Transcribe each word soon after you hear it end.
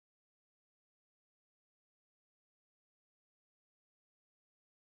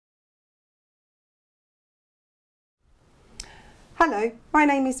Hello, my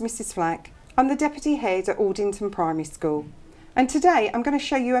name is Mrs Flack. I'm the Deputy Head at Aldington Primary School, and today I'm going to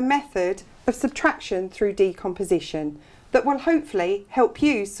show you a method of subtraction through decomposition that will hopefully help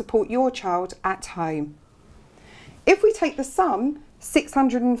you support your child at home. If we take the sum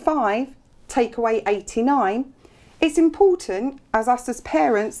 605 take away 89, it's important as us as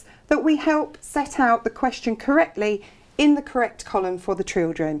parents that we help set out the question correctly in the correct column for the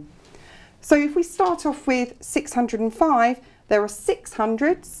children. So if we start off with 605, there are 6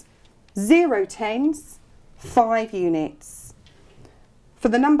 hundreds, 0 tens, 5 units. For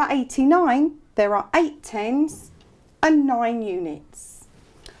the number 89, there are 8 tens and 9 units.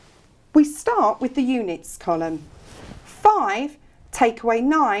 We start with the units column. 5 take away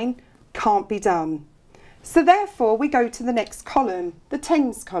 9 can't be done. So therefore we go to the next column, the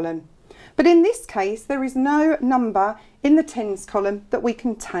tens column. But in this case, there is no number in the tens column that we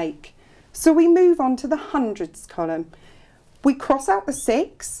can take. So we move on to the hundreds column. We cross out the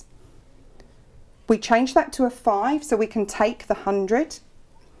 6, we change that to a 5 so we can take the 100.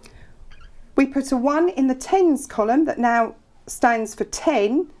 We put a 1 in the tens column that now stands for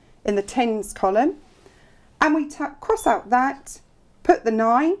 10 in the tens column, and we cross out that, put the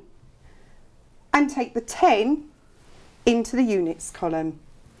 9 and take the 10 into the units column.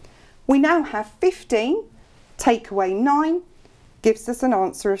 We now have 15 take away 9 gives us an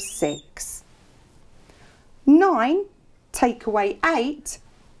answer of 6. 9 take away 8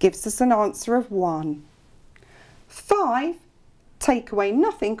 gives us an answer of 1. 5 take away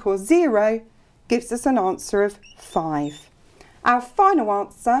nothing or 0 gives us an answer of 5. Our final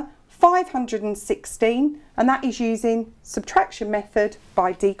answer, 516, and that is using subtraction method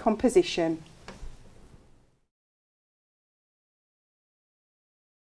by decomposition.